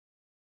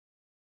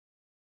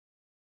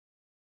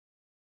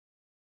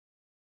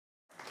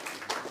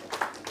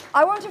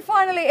I want to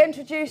finally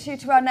introduce you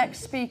to our next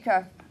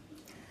speaker.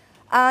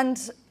 And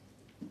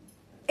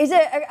he's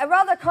a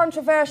rather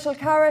controversial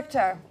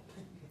character.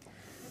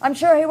 I'm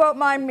sure he won't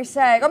mind me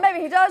saying, or maybe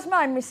he does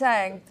mind me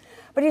saying,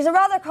 but he's a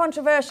rather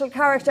controversial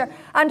character,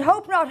 and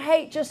hope not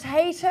hate, just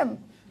hate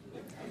him.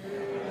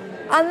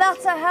 And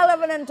that's a hell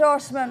of an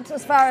endorsement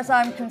as far as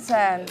I'm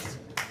concerned.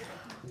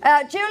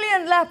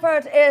 Julian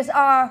Leppert is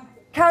our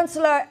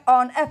councillor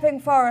on Epping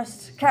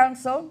Forest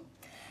Council.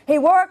 He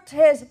worked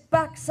his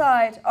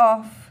backside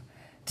off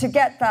to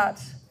get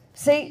that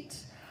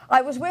seat.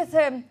 I was with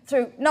him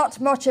through not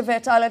much of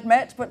it, I'll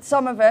admit, but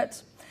some of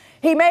it.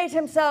 He made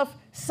himself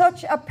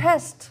such a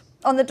pest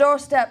on the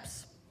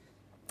doorsteps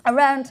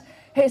around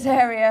his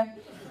area.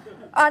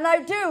 And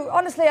I do,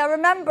 honestly, I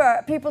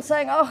remember people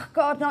saying, oh,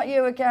 God, not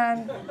you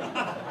again.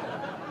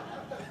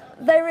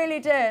 They really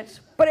did.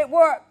 But it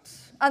worked,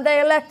 and they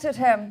elected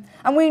him.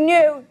 And we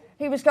knew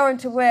he was going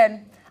to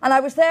win. And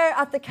I was there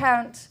at the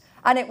count,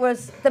 and it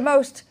was the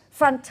most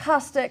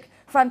fantastic,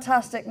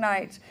 fantastic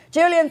night.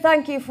 Julian,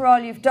 thank you for all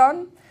you've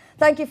done.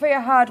 Thank you for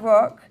your hard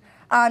work.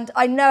 And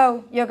I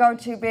know you're going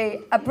to be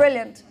a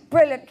brilliant,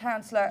 brilliant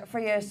councillor for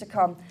years to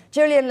come.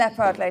 Julian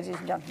Leppert, ladies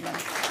and gentlemen.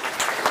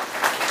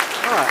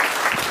 All right.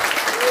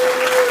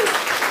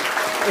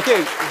 Thank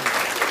you.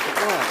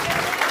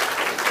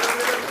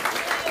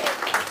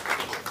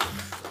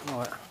 All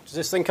right. Does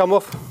this thing come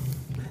off?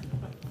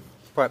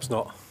 Perhaps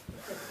not.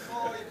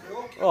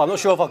 Oh, I'm not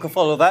sure if I can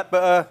follow that,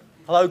 but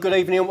hello, good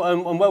evening,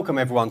 and welcome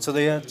everyone to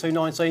the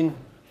 2019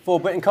 For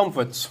Britain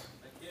Conference.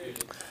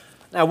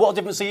 Now, what a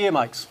difference a year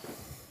makes.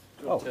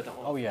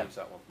 Oh yeah.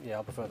 Yeah,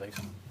 I prefer these.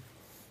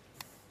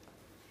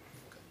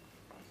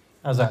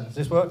 How's that? Does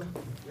this work?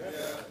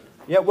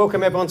 Yeah,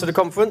 welcome everyone to the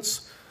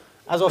conference.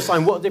 As I was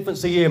saying, what a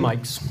difference a year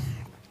makes.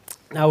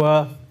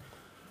 Now,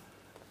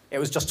 it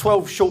was just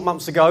 12 short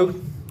months ago,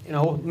 you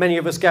know, many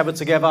of us gathered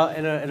together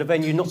in a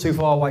venue not too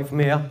far away from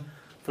here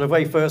for the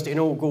very first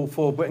inaugural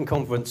For Britain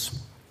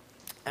Conference.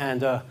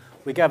 And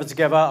we gathered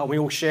together and we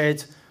all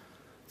shared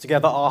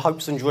together our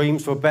hopes and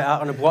dreams for a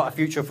better and a brighter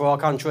future for our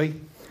country,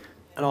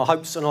 and our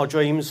hopes and our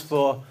dreams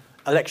for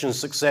election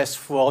success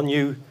for our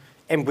new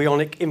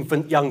embryonic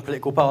infant young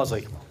political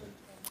party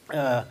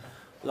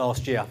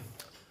last year.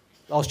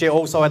 Last year I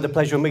also had the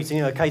pleasure of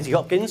meeting Katie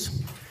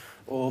Hopkins,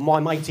 or my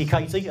matey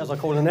Katie, as I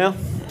call her now.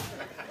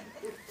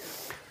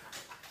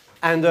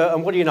 And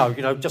what do you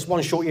know, just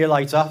one short year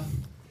later,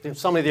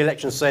 some of the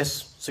election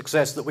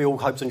success that we all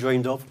hoped and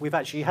dreamed of, we've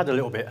actually had a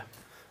little bit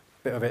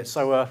of it.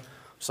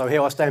 So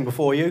here I stand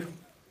before you,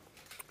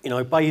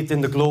 bathed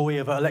in the glory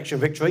of election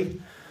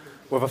victory,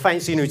 with a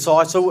fancy new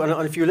title and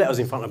a few letters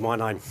in front of my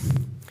name.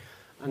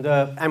 And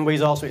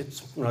Anne-Marie's asked me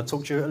to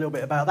talk to you a little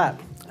bit about that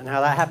and how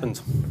that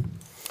happened.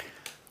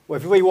 Well,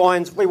 if you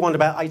rewind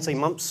about 18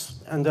 months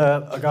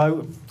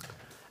ago,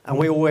 and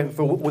we all went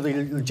through all the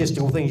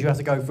logistical things you have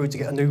to go through to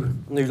get a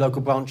new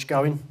local branch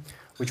going,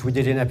 which we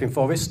did in Epping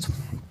Forest.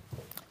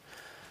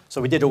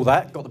 So we did all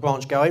that, got the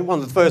branch going. One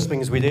of the first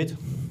things we did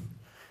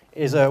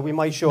is we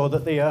made sure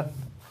that the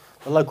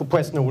local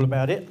press knew all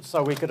about it,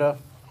 so we could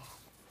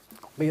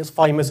be as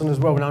famous and as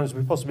well known as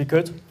we possibly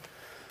could.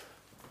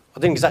 I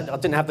didn't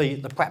have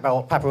the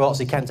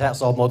paparazzi camped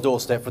outside my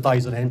doorstep for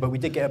days on end, but we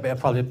did get a bit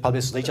of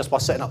publicity just by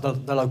setting up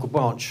the local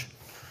branch.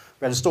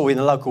 We had a story in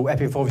the local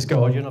Epping Forest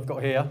Guardian I've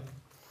got here.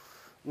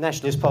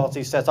 Nationalist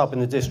party set up in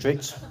the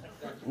district,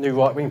 new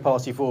right-wing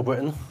party for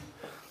Britain.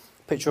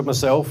 Picture of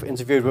myself,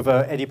 interviewed with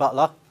Eddie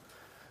Butler.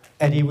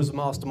 Eddie was the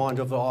mastermind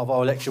of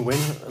our election win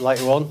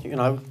later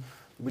on,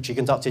 which he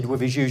conducted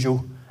with his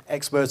usual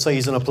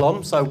expertise and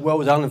aplomb. So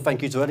well done, and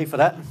thank you to Eddie for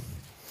that.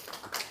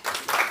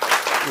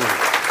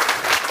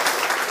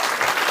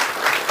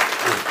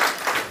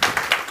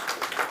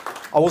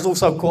 I was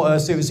also quite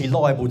seriously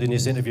libelled in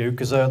this interview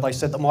because they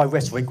said that my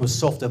rhetoric was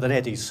softer than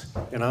Eddie's,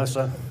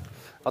 so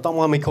I don't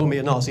mind me calling me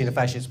a Nazi and a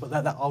fascist, but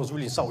that I was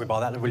really insulted by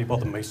that and it really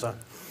bothered me. So.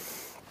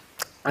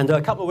 And a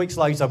couple of weeks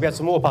later, we had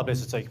some more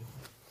publicity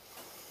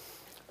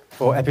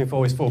for Epping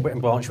Forest For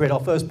Britain branch. We had our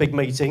first big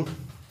meeting.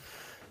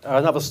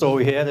 Another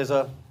story here,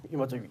 you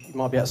might be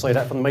able to say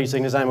that from the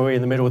meeting, there's Anne-Marie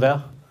in the middle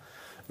there.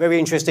 Very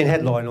interesting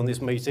headline on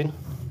this meeting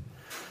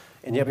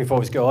in the Epping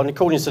Forest Guardian.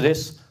 According to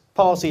this,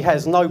 party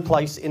has no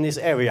place in this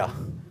area,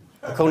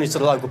 according to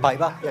the local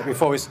paper, Epping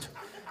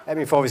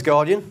Forest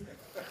Guardian.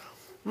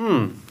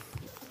 Oh,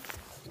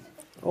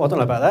 I don't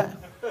know about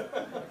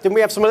that. Then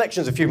we have some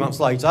elections a few months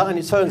later, and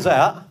it turns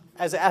out,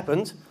 as it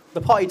happened, the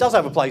party does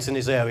have a place in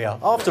this area,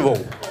 after all.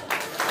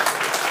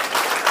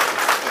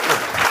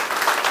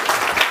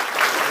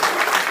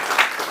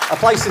 A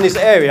place in this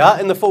area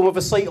in the form of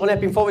a seat on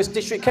Epping Forest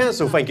District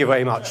Council, thank you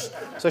very much.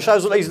 So it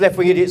shows what these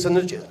left-wing idiots in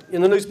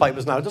the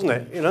newspapers know, doesn't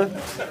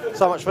it?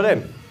 So much for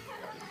them.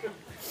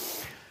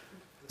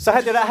 So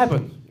how did that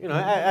happen?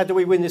 How do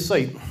we win this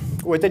seat?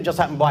 Well, it didn't just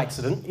happen by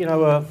accident.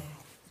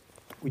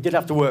 We did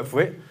have to work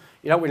for it.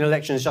 You don't win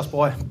elections just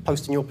by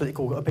posting your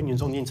political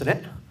opinions on the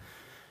internet.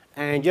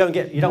 And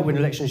you don't win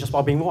elections just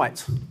by being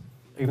right.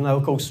 Even though,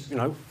 of course, we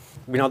know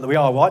that we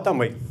are right, don't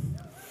we?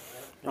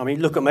 I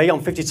mean, look at me,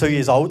 I'm 52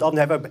 years old, I've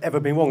never ever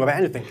been wrong about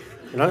anything,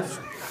 you know?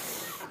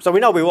 So we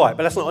know we're right,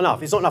 but that's not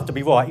enough. It's not enough to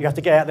be right. You have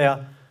to get out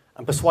there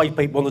and persuade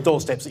people on the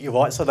doorsteps that you're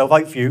right, so they'll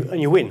vote for you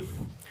and you win.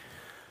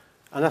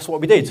 And that's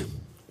what we did.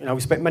 You know,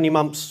 we spent many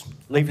months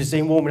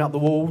leafleting, warming up the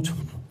ward.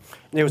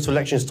 Nearer to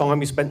elections time,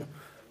 we spent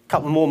a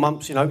couple more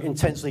months, you know,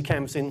 intensely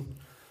canvassing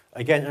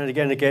again and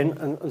again and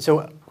again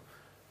until,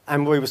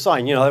 and we were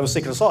saying, you know, they were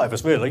sick of the sight of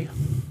us, really.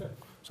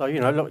 So, you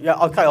know, look, yeah,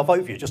 okay, I'll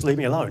vote for you, just leave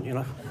me alone, you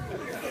know.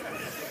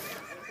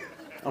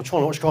 I'm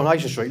trying to watch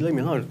Coronation Street, leave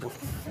me alone.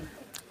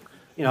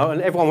 You know,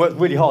 and everyone worked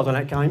really hard on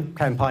that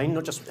campaign,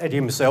 not just Eddie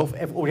and myself,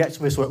 all the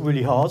activists worked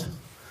really hard.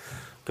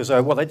 Because,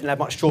 well, they didn't have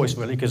much choice,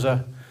 really, because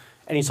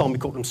any time we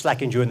caught them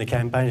slacking during the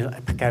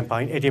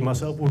campaign, Eddie and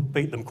myself would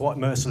beat them quite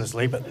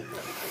mercilessly, but,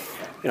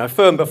 you know,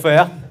 firm but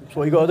fair, that's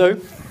what you got to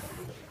do.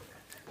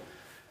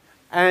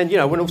 And, you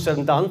know, when all's said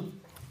and done,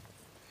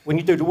 when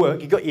you do the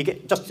work, you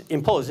get, just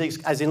in politics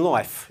as in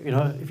life, you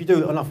know, if you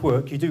do enough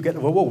work, you do get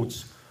the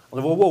rewards.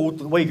 And the reward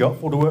that we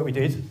got for the work we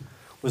did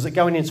was that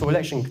going into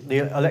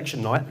the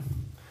election night,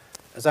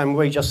 as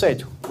Anne-Marie just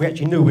said, we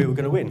actually knew we were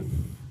going to win.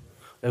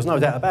 There was no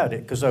doubt about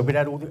it, because we'd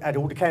had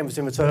all the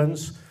canvassing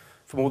returns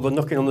from all the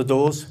knocking on the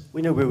doors.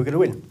 We knew we were going to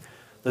win.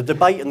 The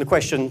debate and the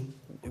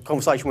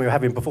conversation we were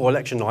having before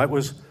election night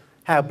was,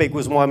 how big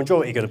was my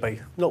majority going to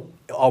be? Not,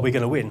 are we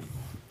going to win?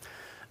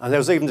 And there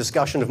was even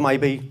discussion of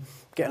maybe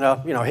getting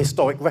a, you know,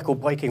 historic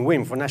record-breaking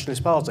win for a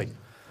nationalist party,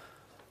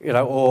 you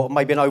know, or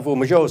maybe an overall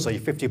majority,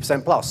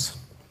 50% plus.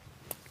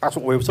 That's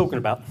what we were talking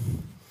about.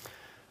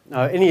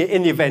 In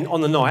the event,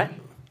 on the night,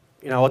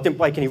 you know, I didn't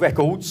break any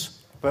records,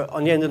 but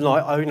on the end of the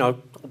night, you know,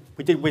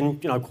 we did win,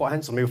 you know, quite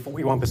handsomely with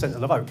 41%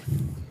 of the vote.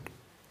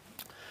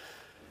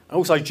 And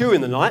also during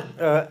the night,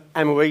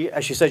 Anne-Marie,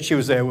 as she said, she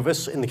was there with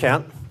us in the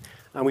count,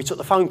 and we took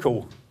the phone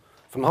call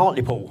from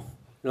Hartlepool.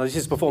 You know, this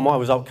is before my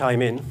result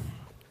came in.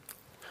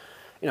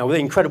 You know, with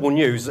the incredible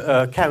news,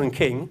 Karen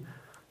King,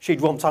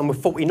 she'd romped home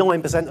with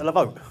 49% of the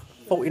vote.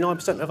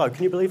 49% of the vote.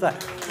 Can you believe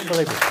that?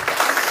 Unbelievable.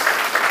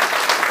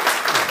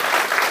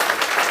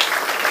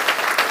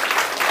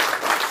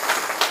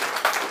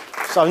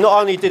 So not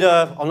only did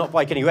I not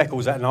break any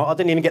records that night, I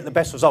didn't even get the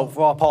best result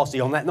for our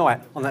party on that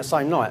night, on that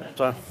same night.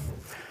 So,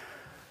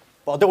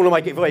 but I do want to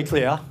make it very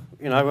clear,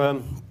 you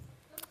know,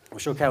 I'm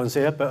sure Karen's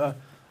here, but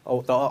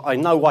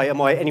in no way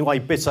am I any way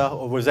bitter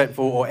or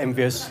resentful or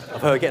envious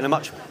of her getting a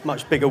much,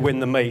 much bigger win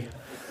than me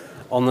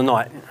on the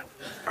night.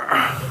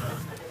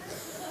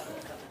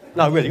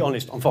 No, really,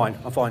 honest, I'm fine.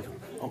 I'm fine.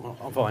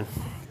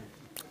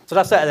 So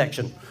that's that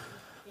election.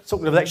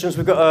 Talking of elections,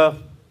 we've got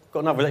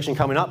another election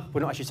coming up.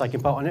 We're not actually taking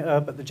part in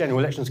it, but the general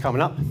election's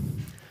coming up,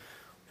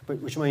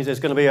 which means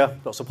there's going to be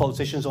lots of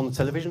politicians on the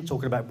television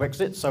talking about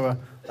Brexit, so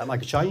that'll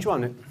make a change,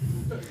 won't it?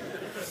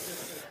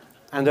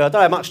 And I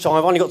don't have much time.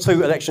 I've only got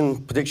 2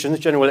 election predictions,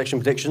 general election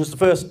predictions. The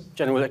first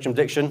general election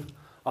prediction,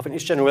 I think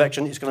this general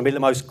election is going to be the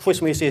most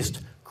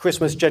Christmasiest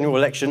Christmas general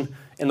election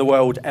in the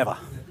world ever.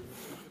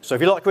 So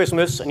if you like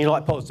Christmas and you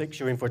like politics,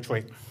 you're in for a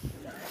treat.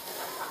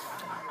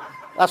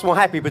 That's my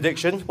happy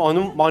prediction.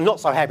 My not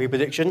so happy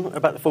prediction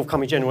about the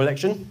forthcoming general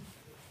election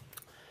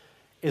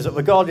is that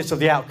regardless of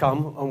the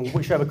outcome, and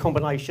whichever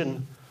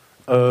combination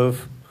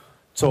of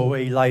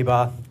Tory,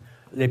 Labour,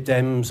 Lib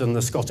Dems and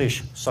the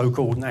Scottish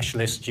so-called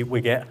nationalists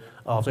we get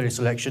after this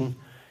election,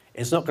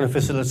 it's not going to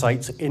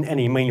facilitate in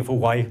any meaningful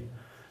way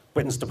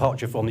Britain's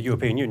departure from the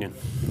European Union.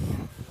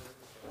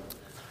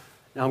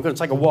 Now I'm going to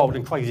take a wild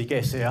and crazy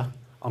guess here.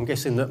 I'm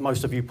guessing that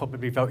most of you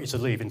probably voted to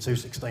leave in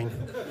 2016.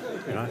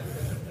 You know,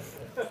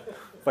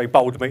 very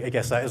bold of me to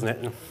guess that, isn't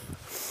it?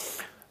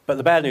 But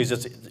the bad news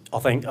is, I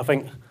think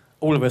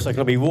all of us are going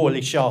to be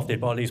royally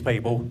shafted by these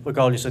people,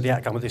 regardless of the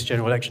outcome of this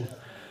general election.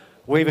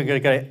 We're either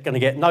going to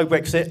get no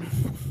Brexit,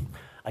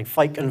 a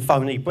fake and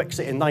phony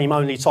Brexit in name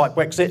only type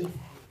Brexit,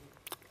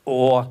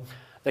 or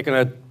they're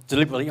going to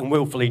deliberately and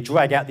willfully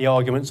drag out the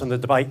arguments and the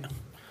debate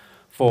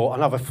for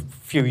another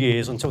few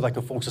years until they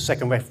can force a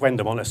second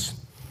referendum on us.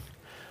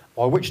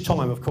 By which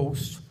time, of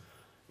course,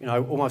 you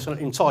know, almost an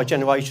entire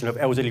generation of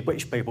elderly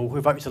British people who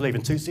voted to leave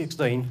in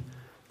 2016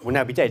 will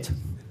now be dead,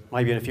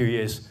 maybe in a few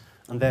years,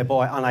 and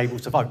thereby unable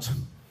to vote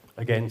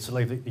again to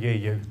leave the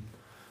EU.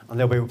 And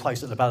they'll be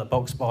replaced at the ballot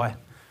box by,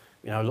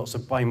 you know, lots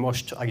of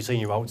brainwashed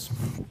 18-year-olds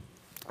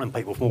and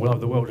people from all over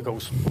the world, of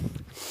course.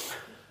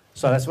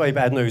 So that's very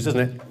bad news, isn't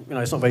it? You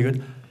know, it's not very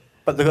good.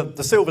 But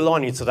the silver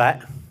lining to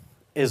that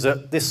is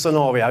that this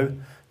scenario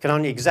can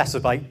only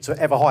exacerbate to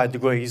ever higher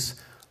degrees,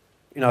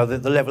 you know,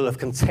 the level of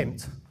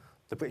contempt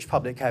the British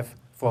public have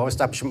for our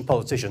establishment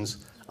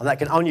politicians, and that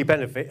can only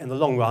benefit in the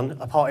long run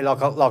a party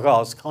like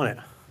ours, can't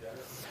it? Yeah.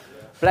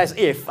 But that's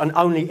if, and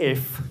only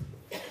if,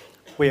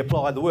 we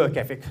apply the work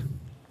ethic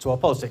to our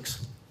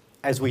politics,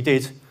 as we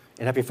did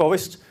in Epping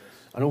Forest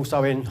and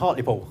also in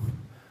Hartlepool,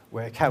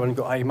 where Karen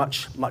got a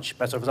much, much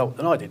better result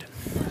than I did.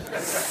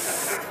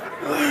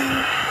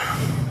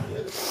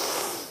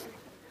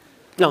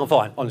 No, I'm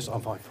fine. Honestly,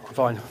 I'm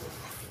fine.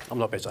 I'm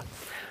not bitter.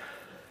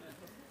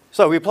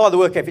 So we apply the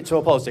work ethic to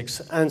our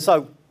politics, and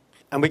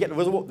we get the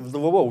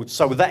rewards.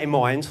 So with that in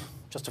mind,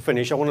 just to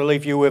finish, I want to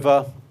leave you with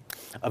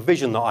a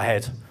vision that I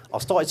had. I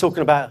started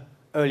talking about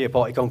earlier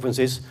party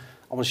conferences.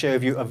 I want to share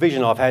with you a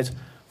vision I've had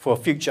for a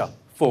future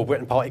For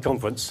Britain Party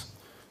conference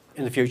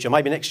in the future,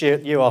 maybe next year,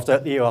 the year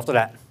after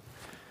that.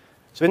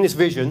 So in this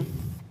vision,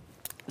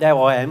 there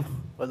I am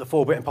at the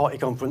For Britain Party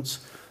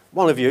conference.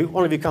 One of you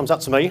comes up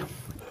to me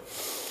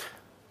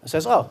and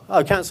says, oh,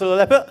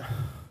 Councillor Leppert,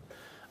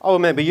 I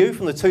remember you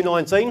from the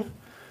 219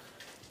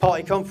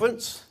 party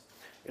conference,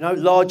 you know,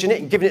 larging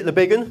it and giving it the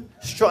big un,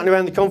 strutting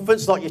around the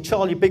conference like your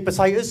Charlie Big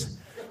Potatoes,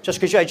 just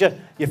because you had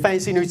your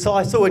fancy new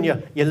title and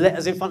your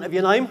letters in front of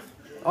your name.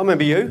 I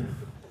remember you.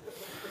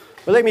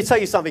 But let me tell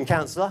you something,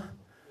 Councillor.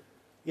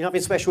 You're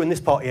nothing special in this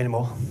party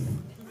anymore.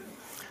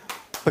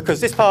 Because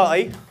this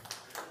party,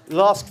 the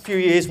last few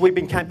years, we've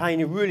been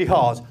campaigning really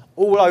hard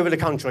all over the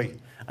country.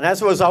 And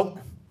as a result,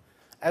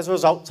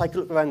 take a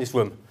look around this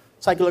room.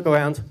 Take a look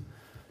around.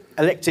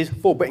 Elected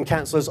For Britain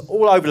councillors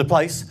all over the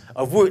place,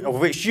 of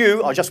which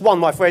you are just one,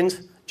 my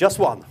friend, just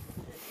one.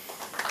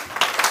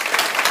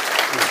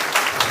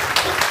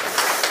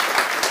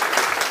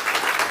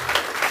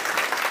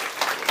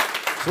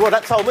 So what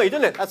that told me,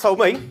 didn't it? That told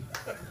me.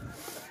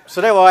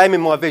 So there I am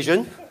in my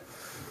vision,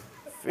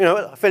 you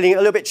know, feeling a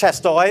little bit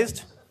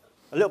chastised,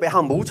 a little bit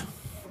humbled,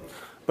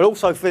 but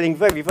also feeling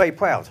very, very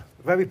proud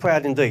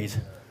indeed,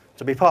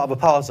 to be part of a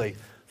party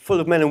full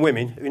of men and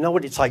women who know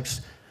what it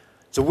takes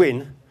to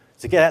win,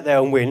 to get out there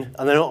and win,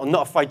 and they're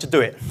not afraid to do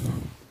it.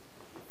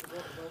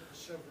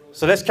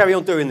 So let's carry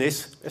on doing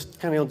this.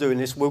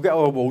 We'll get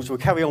our awards. We'll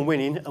carry on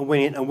winning and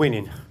winning and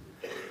winning.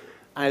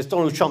 And as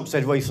Donald Trump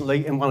said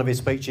recently in one of his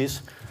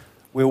speeches,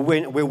 we'll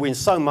win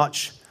so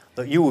much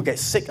that you will get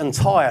sick and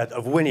tired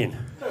of winning.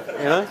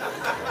 You know?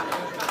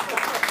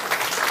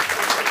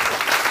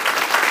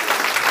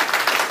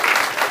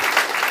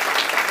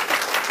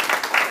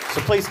 So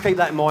please keep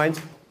that in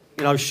mind.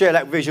 You know, share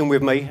that vision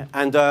with me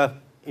and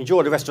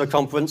enjoy the rest of the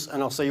conference,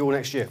 and I'll see you all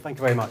next year. Thank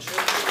you very much.